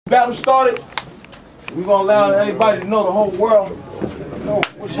battle started, we're gonna allow everybody to know, the whole world, know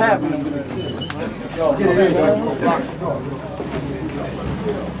what's happening. Yo, this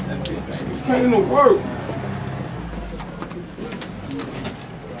can't even work.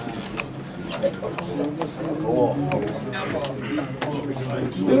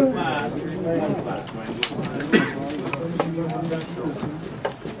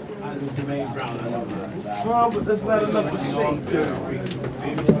 No, but that's not enough to say.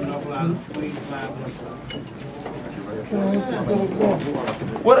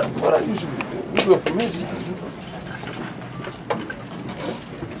 What I usually do? You do it for me.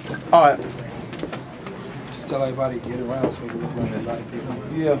 All right. Just tell everybody to get around so we can look like a lot of people.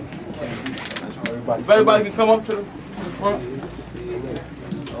 Yeah. If everybody can come up to the front.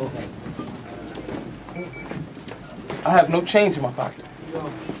 I have no change in my pocket.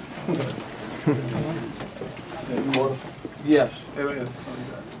 Yes. Here we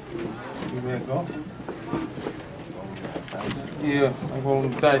go. Yeah, I'm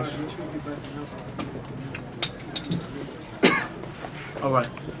rolling the dice. All right.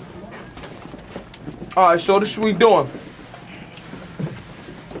 All right, so this is what we doing.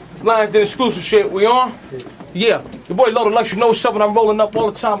 Lions Den exclusive shit. We on? Yeah. Your boy Loaded Luxury knows something. I'm rolling up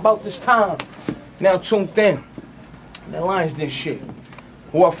all the time about this time. Now tuned in. That Lions Den shit.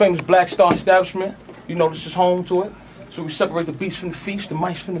 World famous Black Star establishment. You know this is home to it. So we separate the beasts from the feast, the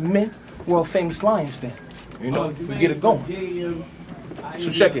mice from the men. World famous Lions Den. You know, we get it going. So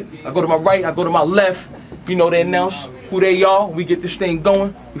check it. I go to my right, I go to my left. You know, they announce who they are. We get this thing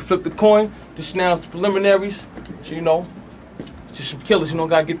going. We flip the coin. This now is the preliminaries. So you know, just some killers, you know,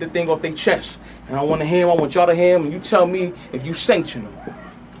 gotta get the thing off their chest. And I want to hear him, I want y'all to hear him, and you tell me if you sanction them.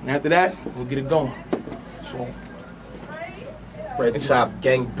 And after that, we'll get it going. So, Redtop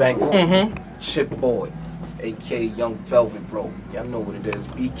gang banger. Chip boy, aka Young Velvet Rope. Y'all know what it is.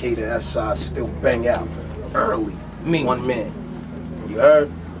 BK to SI still bang out early. Me. One man. You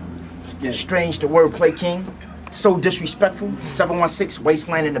heard? Strange the wordplay king. So disrespectful. 716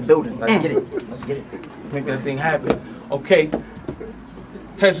 waistline in the building. Let's get it. Let's get it. Make that thing happen. Okay.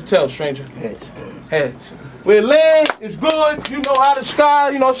 Heads or tails, stranger? Heads. Heads. Where land is good, you know how the sky,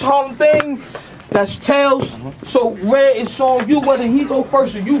 you know, it's a Harlem thing. That's tails. So Red, it's on you whether he go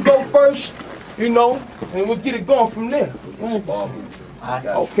first or you go first, you know, and we'll get it going from there.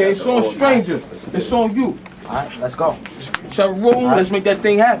 Okay, it's on stranger. It's on you. Alright, let's go. Shall we roll? Let's make that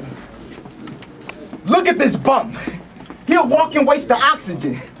thing happen. Look at this bum. He'll walk and waste the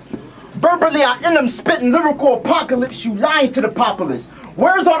oxygen. Verbally, I end him spitting lyrical apocalypse. You lying to the populace.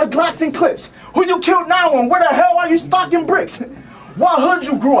 Where's all the Glocks and clips? Who you killed now and where the hell are you stocking bricks? What hood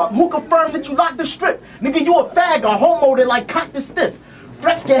you grew up? Who confirmed that you locked the strip? Nigga, you a fag, a homo that like cock the stiff.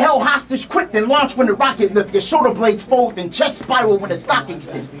 Flex get held hostage quick, then launch when the rocket lift. Your shoulder blades fold and chest spiral when the stockings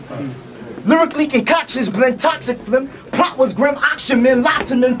stiff. Lyrically concoctions blend toxic flim. Plot was grim, auction men,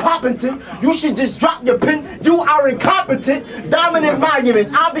 lots of men, Poppington. You should just drop your pen. You are incompetent. Dominant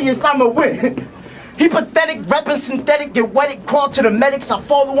monument, obvious I'ma win. He pathetic, rapping synthetic, get wetted, crawl to the medics. I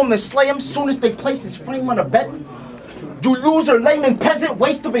follow him and slay him soon as they place his frame on a bed. You loser, layman, peasant,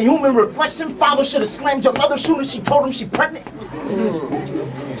 waste of a human reflection. Father should have slammed your mother soon as she told him she pregnant.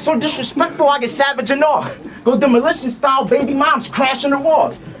 So disrespectful, I get savage and all. Go demolition style, baby moms crashing the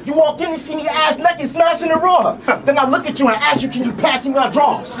walls. You walk in and see me ass naked smashing the raw. Then I look at you and ask you, can you pass me my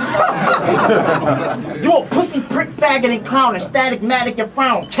drawers? You a pussy prick, faggot and clown, and static, matic and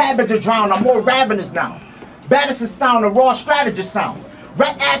frown. Cabbage to drown, I'm more ravenous now. Baddest is down, the raw strategist sound.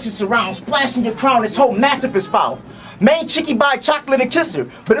 Rat ashes around, splashing your crown, this whole matchup is foul. Main chickie buy chocolate and kiss her.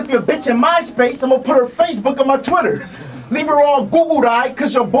 But if you're a bitch in MySpace, I'm gonna put her Facebook on my Twitter. Leave her all Google-eyed,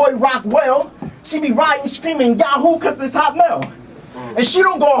 cause your boy rock well. She be riding, screaming Yahoo, cause this hot mail. And she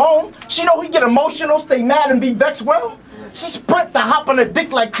don't go home. She know he get emotional, stay mad and be vexed well. She sprint to hop on a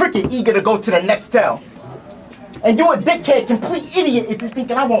dick like cricket, eager to go to the next town. And you a dickhead, complete idiot if you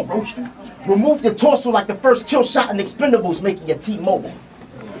thinking I won't roast you. Remove your torso like the first kill shot in Expendables, making your T-Mobile.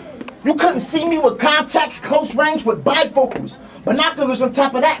 You couldn't see me with contacts, close range with bifocals. Binoculars on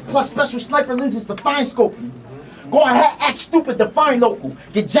top of that, plus special sniper lenses to fine scope you. Go ahead, act stupid to find local.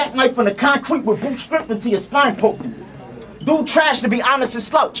 Get jackknife on the concrete with boot strip until your spine poke you. Dude trash to be honest and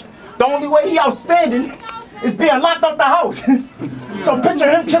slouch. The only way he outstanding is being locked out the house. So picture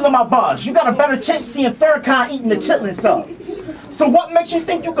him killing my bars. You got a better chance seeing Farrakhan eating the chitlin sub. So what makes you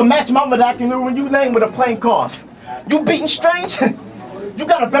think you can match my vernacular when you lame with a plain cause? You beating strange? You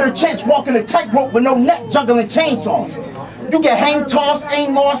got a better chance walking a tightrope with no net juggling chainsaws. You get hang tossed,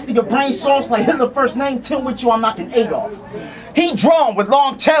 aim lost to your brain sauce like Hitler first name Tim with you, I'm knocking Adolf. He drawn with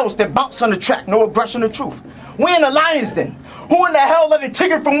long tails that bounce on the track, no aggression or truth. We in the Lions Den. Who in the hell let a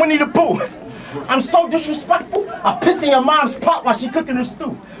ticket from Winnie the Pooh? I'm so disrespectful, I piss in your mom's pot while she cooking her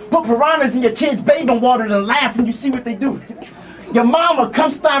stew. Put piranhas in your kids' bathing water and laugh when you see what they do. Your mama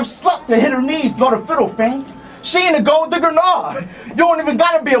come starve slut to hit her knees, blow the fiddle, fam. She ain't a gold digger, nah. You don't even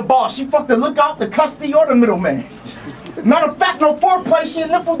gotta be a boss. She fucked the lookout, the custody, or the middleman. Matter of fact, no foreplay, she a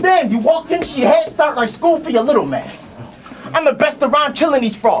nipple damn. You walk in, she head start like school for your little man. I'm the best around killing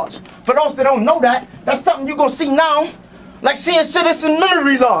these frauds. For those that don't know that, that's something you gonna see now. Like seeing citizen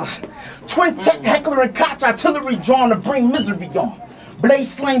memory loss. Twin tech heckler and Koch artillery drawn to bring misery on.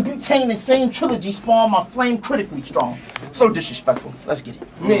 Blaze slain butane and same trilogy spawn, my flame critically strong. So disrespectful. Let's get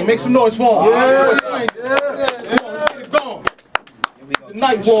it. Man, make some noise for him. Yeah. Let's get it going. The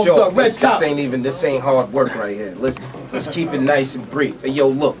night warmed up, Redtop. This ain't hard work right here. Let's keep it nice and brief. Hey, yo,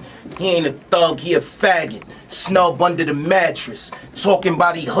 look, he ain't a thug, he a faggot. Snub under the mattress. Talking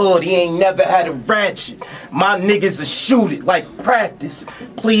about he hood, he ain't never had a ratchet. My niggas will shoot it like practice.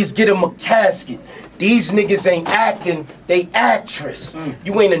 Please get him a casket. These niggas ain't acting, they actress.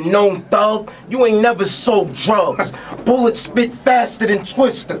 You ain't a known thug, you ain't never sold drugs. Bullets spit faster than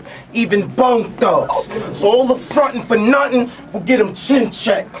Twister, even bone thugs. So all the frontin' for nothing will get him chin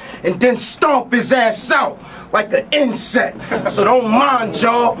checked and then stomp his ass out like an insect. So don't mind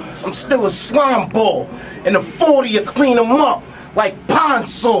y'all, I'm still a slime ball. And a 40 will clean him up like pine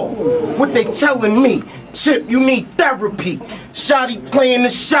saw. What they telling me? Chip, you need therapy. Shotty playing the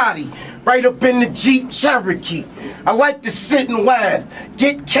shotty. Right up in the Jeep Cherokee. I like to sit and laugh.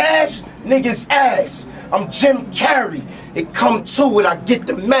 Get cash, niggas ass. I'm Jim Carrey. It come to it, I get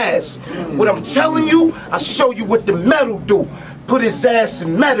the mask. What I'm telling you, I show you what the metal do. Put his ass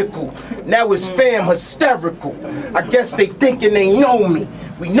in medical. Now his fam hysterical. I guess they thinking they know me.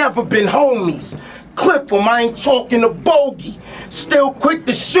 We never been homies. Clip him, I ain't talking a bogey. Still quick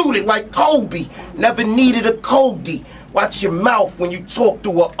to shoot it like Kobe. Never needed a Cody. Watch your mouth when you talk to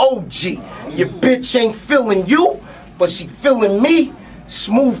an OG. Your bitch ain't feeling you, but she feeling me.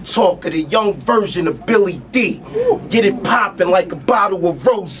 Smooth talker, the young version of Billy D. Get it poppin' like a bottle of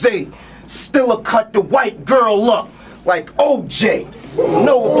rosé. Still a cut the white girl up like OJ.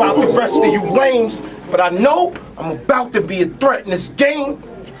 Know about the rest of you lames, but I know I'm about to be a threat in this game.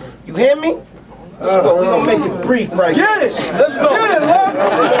 You hear me? Let's go. We gonna make it brief right here. Get it! Let's go! Get it, Lux!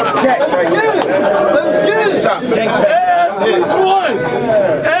 Let's get it! Top gang. It's one.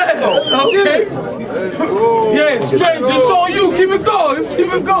 Okay. Yeah, stranger, it's on you. Keep it going.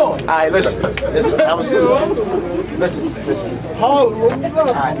 Keep it going. All right, listen. That was listen. All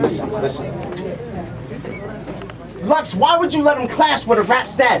right, listen. Lux, why would you let him clash with a rap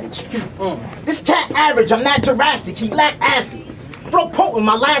savage? This cat average, I'm not Jurassic, he lack acid. Throw potent,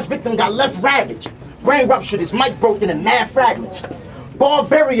 my last victim got left ravaged. Brain ruptured, his mic broken in mad fragments.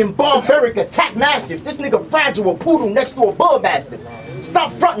 Barbarian, barbaric, attack massive. This nigga fragile, a poodle next to a bull bastard.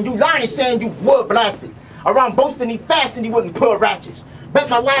 Stop fronting, you lying, saying you wood blasted. Around boasting he fast and he wouldn't pull ratchets. Bet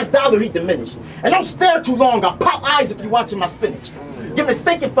my last dollar he diminished. And don't stare too long, I'll pop eyes if you watching my spinach. You're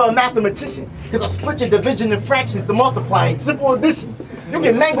mistaken for a mathematician, cause I split your division in fractions to multiply in simple addition. You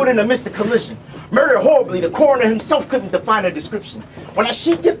get mangled in the midst of collision. Murdered horribly, the coroner himself couldn't define a description. When that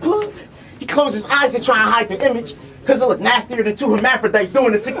sheet get plugged, he closed his eyes to try and hide the image, cause it looked nastier than two hermaphrodites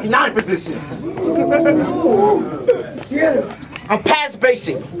doing the 69 position. I'm past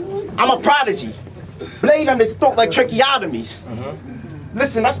basic, I'm a prodigy. Blade on his throat like tracheotomies.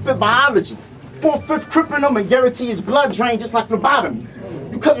 Listen, I spit biology. 4/5 crippling him and guarantee his blood drain just like phlebotomy.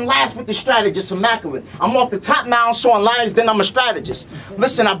 You couldn't last with the strategist, immaculate. I'm off the top now, showing lions, then I'm a strategist.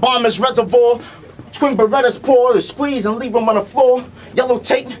 Listen, I bomb his reservoir, twin Berettas pour, the squeeze and leave him on the floor. Yellow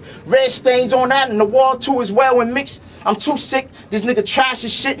tape, red stains on that, and the wall too as well when mixed. I'm too sick, this nigga trash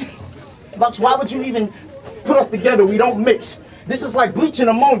as shit. Lux, why would you even put us together? We don't mix. This is like bleach and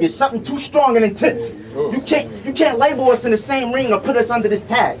ammonia, something too strong and intense. You can't label us in the same ring or put us under this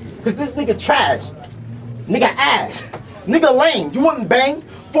tag. Cause this nigga trash, nigga ass, nigga lame, you wouldn't bang.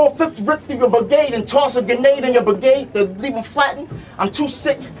 4/5 rip through your brigade and toss a grenade in your brigade to leave him flattened. I'm too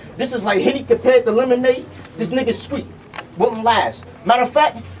sick, this is like Henny compared to lemonade. This nigga's sweet, wouldn't last. Matter of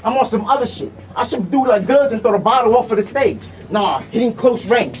fact, I'm on some other shit. I should do like goods and throw the bottle off of the stage. Nah, hitting close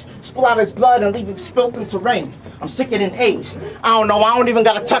range, spill out his blood and leave him spilt into rain. I'm sicker than age. I don't know, I don't even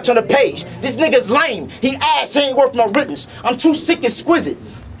got a touch on the page. This nigga's lame, he ass, he ain't worth no writtens. I'm too sick, exquisite.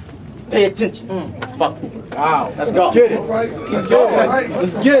 Pay attention. Fuck. Wow. Let's go. Get it. Let's go.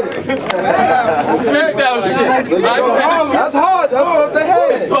 Let's get it. Freestyle shit. That's hard. That's off the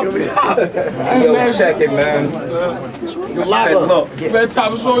head. Yo, check it, man. I said, look.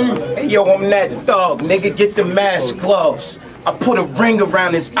 Redtop is on you. Hey, yo, I'm that thug, nigga. Get the mask gloves. I put a ring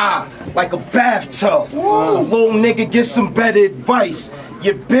around his eye like a bathtub. So little nigga, get some better advice.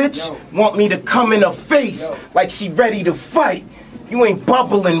 Your bitch want me to come in her face like she ready to fight. You ain't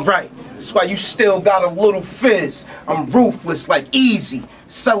bubbling right. That's why you still got a little fizz. I'm ruthless like Easy,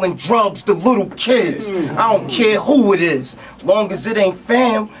 selling drugs to little kids. I don't care who it is, long as it ain't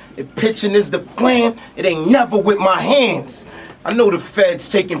fam. If pitching is the plan, it ain't never with my hands. I know the feds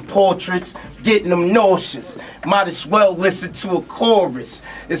taking portraits, getting them nauseous. Might as well listen to a chorus.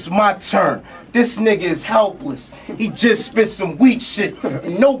 It's my turn. This nigga is helpless. He just spit some weak shit,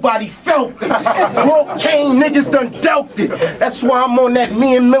 and nobody felt it. Raw Kane niggas done dealt it. That's why I'm on that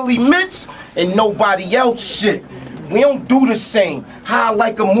me and Millie Mitts and nobody else shit. We don't do the same. High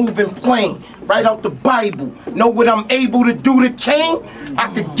like a moving plane. Right out the Bible. Know what I'm able to do to Kane? I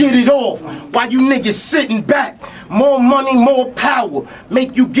could get it off while you niggas sitting back. More money, more power.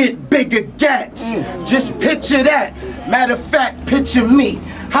 Make you get bigger gats. Just picture that. Matter of fact, picture me.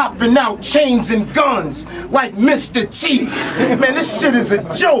 Hopping out chains and guns like Mr. T. Man, this shit is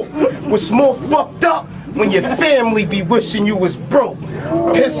a joke. What's more fucked up? When your family be wishing you was broke.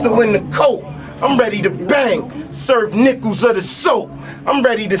 Pistol in the coat. I'm ready to bang. Serve nickels of the soap. I'm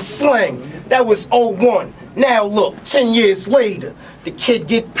ready to slang. That was 01. Now look, 10 years later, the kid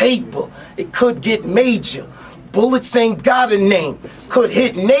get paper. It could get major. Bullets ain't got a name. Could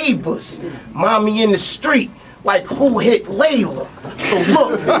hit neighbors. Mommy in the street. Like who hit Layla? So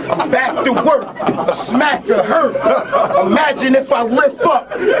look, I'm back to work. A smack to hurt. Imagine if I lift up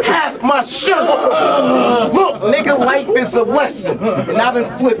half my shirt. Look, nigga, life is a lesson. And I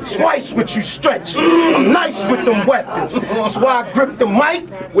done flipped twice with you stretching. I'm nice with them weapons. That's why I grip the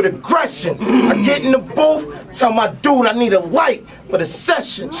mic with aggression. I get in the booth, tell my dude I need a light for the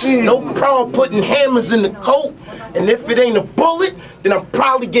session. No problem putting hammers in the coat. And if it ain't a bullet, then I'm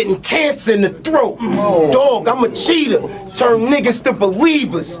probably getting cancer in the throat. Dog, I'm a cheater. Turn niggas to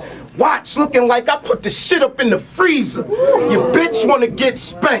believers. Watch, looking like I put the shit up in the freezer. Your bitch wanna get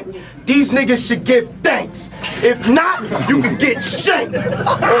spanked. These niggas should give thanks. If not, you can get shanked.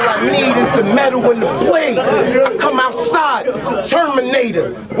 All I need is the metal and the blade. I come outside,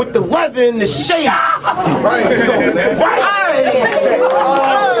 Terminator, with the leather and the shades. Right, let's go.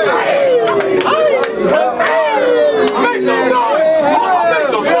 Make some noise! Make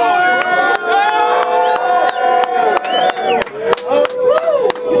some noise!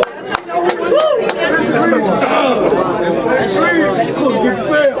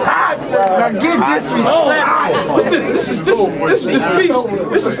 Now get disrespectful. What's this?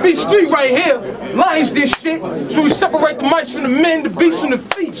 This is Feast Street right here. Lions this shit. So we separate the mics from the men, the beasts from the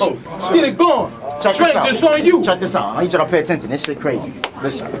feast. Let's get it going. Strangers on you. Check this out. I need you to pay attention. This shit crazy.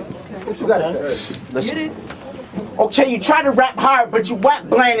 Listen. What you gotta say? Listen. Okay, you try to rap hard, but you whack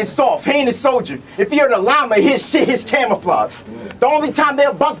bland and soft. He ain't a soldier. If you're the llama, his shit is camouflage. The only time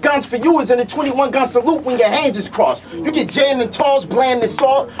they'll bust guns for you is in a 21-gun salute when your hands is crossed. You get jammed in tars, bland and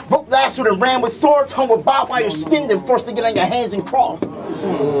salt, broke lasted and ran with swords, hung with barbed wire skin, then forced to get on your hands and crawl.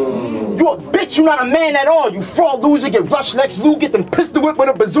 You a bitch, you not a man at all. You fraud loser, get rushed Lex Luke, get them pistol whipped with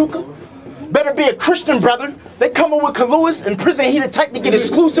a bazooka. Better be a Christian, brother. They coming with Kaluas. In prison, he the type to get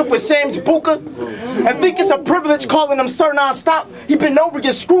exclusive with Sam's Buka. And think it's a privilege calling him sir non-stop. He been over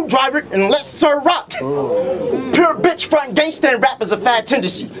your screwdriver and let sir rock. Pure bitch front gangsta and rap is a fad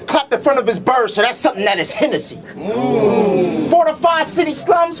tendency. Clap the front of his bird, so that's something that is Hennessy. 45 city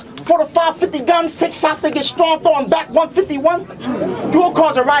slums, 45 50 guns, 6 shots they get strong, throwing back 151. You will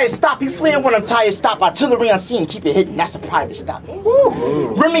cause a riot stop. You fleeing when I'm tired, stop. Artillery on scene, keep it hidden, that's a private stop.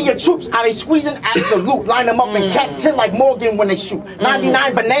 Bring your troops, are they squeezing? Absolute. Line them up in cat 10 like Morgan when they shoot.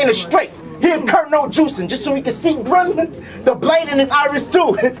 99 bananas straight. Here, Kurt no juicing, just so he can see Grim, the blade in his iris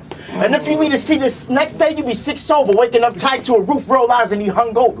too. And if you need to see this next day, you be sick sober, waking up tied to a roof, roll eyes, and he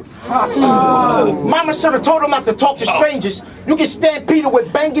hung over. Mama should have told him not to talk to strangers. You can stampede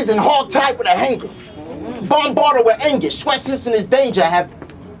with bangers and hog tied with a hanger. Bombard with anger, sweat sensing is danger. I have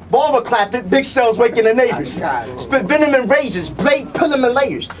Barber clap it, big shells waking the neighbors. Spit venom and razors, blade pill him in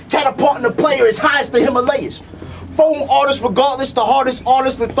layers. Catapulting the player as high as the Himalayas. Phone artists regardless, the hardest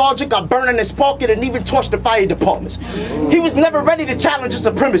artist lethargic. I burn and spark it and even torch the fire departments. He was never ready to challenge his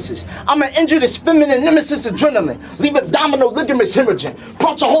supremacists. I'm an injured as feminine nemesis adrenaline. Leave abdominal ligaments hemorrhaging.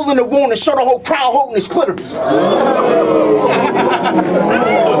 Punch a hole in the wound and show the whole crowd holding his clitoris.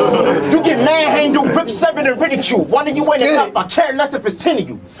 You get manhandled, rip 7 rabbit and ridicule. One of you ain't enough, I care less if it's 10 of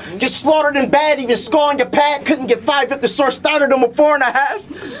you. Get slaughtered in bad, even score on your pad. Couldn't get 5 if the source started them with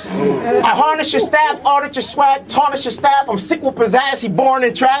 4.5. I harness your staff, audit your swag, tarnish your staff. I'm sick with pizzazz, he born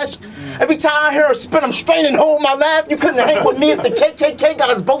in trash. Every time I hear a spit, I'm straining, hold my laugh. You couldn't hang with me if the KKK got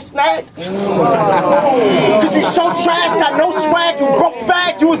us both snagged. Cause you so trash, got no swag, you broke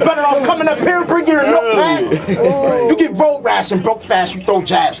fag. You was better off coming up here, bringing your notepad. You get road rash and broke fast, you throw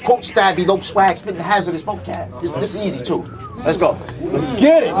jabs. Quote stabby, low swag, spitting hazardous vocab. This is easy too. Let's go. Let's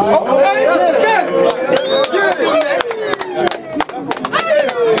get it.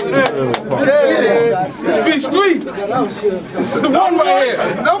 It's V-Street. This is the one right here.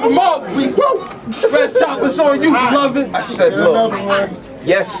 Come on, we Redtop, it's on you, beloved. I said, look,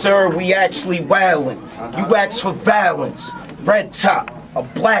 yes, sir, we actually wildin'. You asked for violence. Redtop, a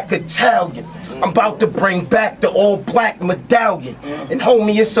black Italian. I'm about to bring back the all-black medallion. And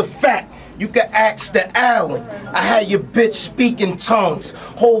homie, it's a fact. You can ask the Allen. I had your bitch speaking tongues,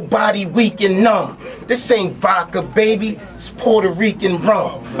 whole body weak and numb. This ain't vodka, baby, it's Puerto Rican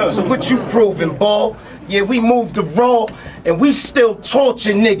rum. So what you proving, ball? Yeah, we moved the raw, and we still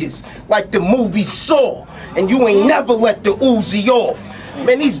torture niggas like the movie Saw. And you ain't never let the Uzi off.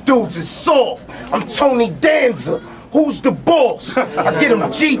 Man, these dudes is soft. I'm Tony Danza. Who's the boss? I get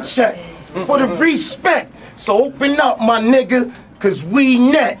him G-check for the respect. So open up, my nigga, cause we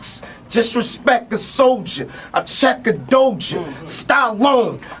next. Just respect a soldier. I check a doja.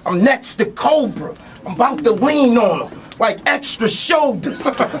 Stallone, I'm next to Cobra. I'm about to lean on him like extra shoulders.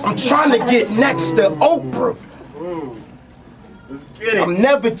 I'm trying to get next to Oprah. I'm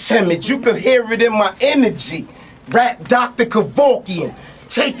never timid. You can hear it in my energy. Rap Dr. Kevorkian.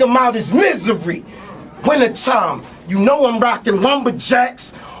 Take him out his misery. Wintertime, you know I'm rocking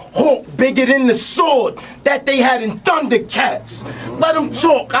lumberjacks. Hawk bigger than the sword that they had in Thundercats. Let them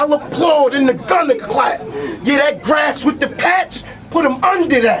talk, I'll applaud in the gunner clap. Yeah, that grass with the patch, put them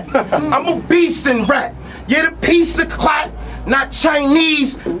under that. I'm a beast in rap. Yeah, the piece of clap, not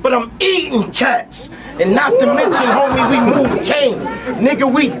Chinese, but I'm eating cats. And not to mention, homie, we move cane. Nigga,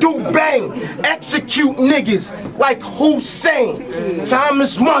 we do bang. Execute niggas like Hussein. Time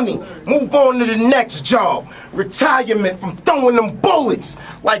is money. Move on to the next job. Retirement from throwing them bullets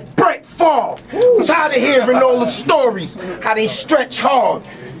like Brett Favre. Tired of hearing all the stories, how they stretch hard.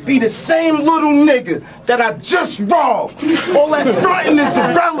 Be the same little nigga that I just robbed. All that frontin' is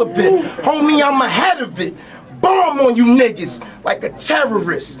irrelevant. Homie, I'm ahead of it. Bomb on you niggas like a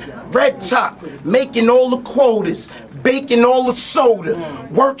terrorist. Redtop, making all the quotas, baking all the soda.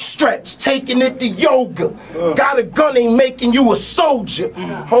 Work stretch, taking it to yoga. Got a gun, ain't making you a soldier.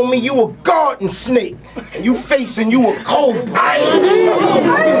 Homie, you a garden snake, and you facing you a cobra.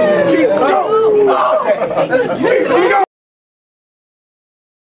 Keep going.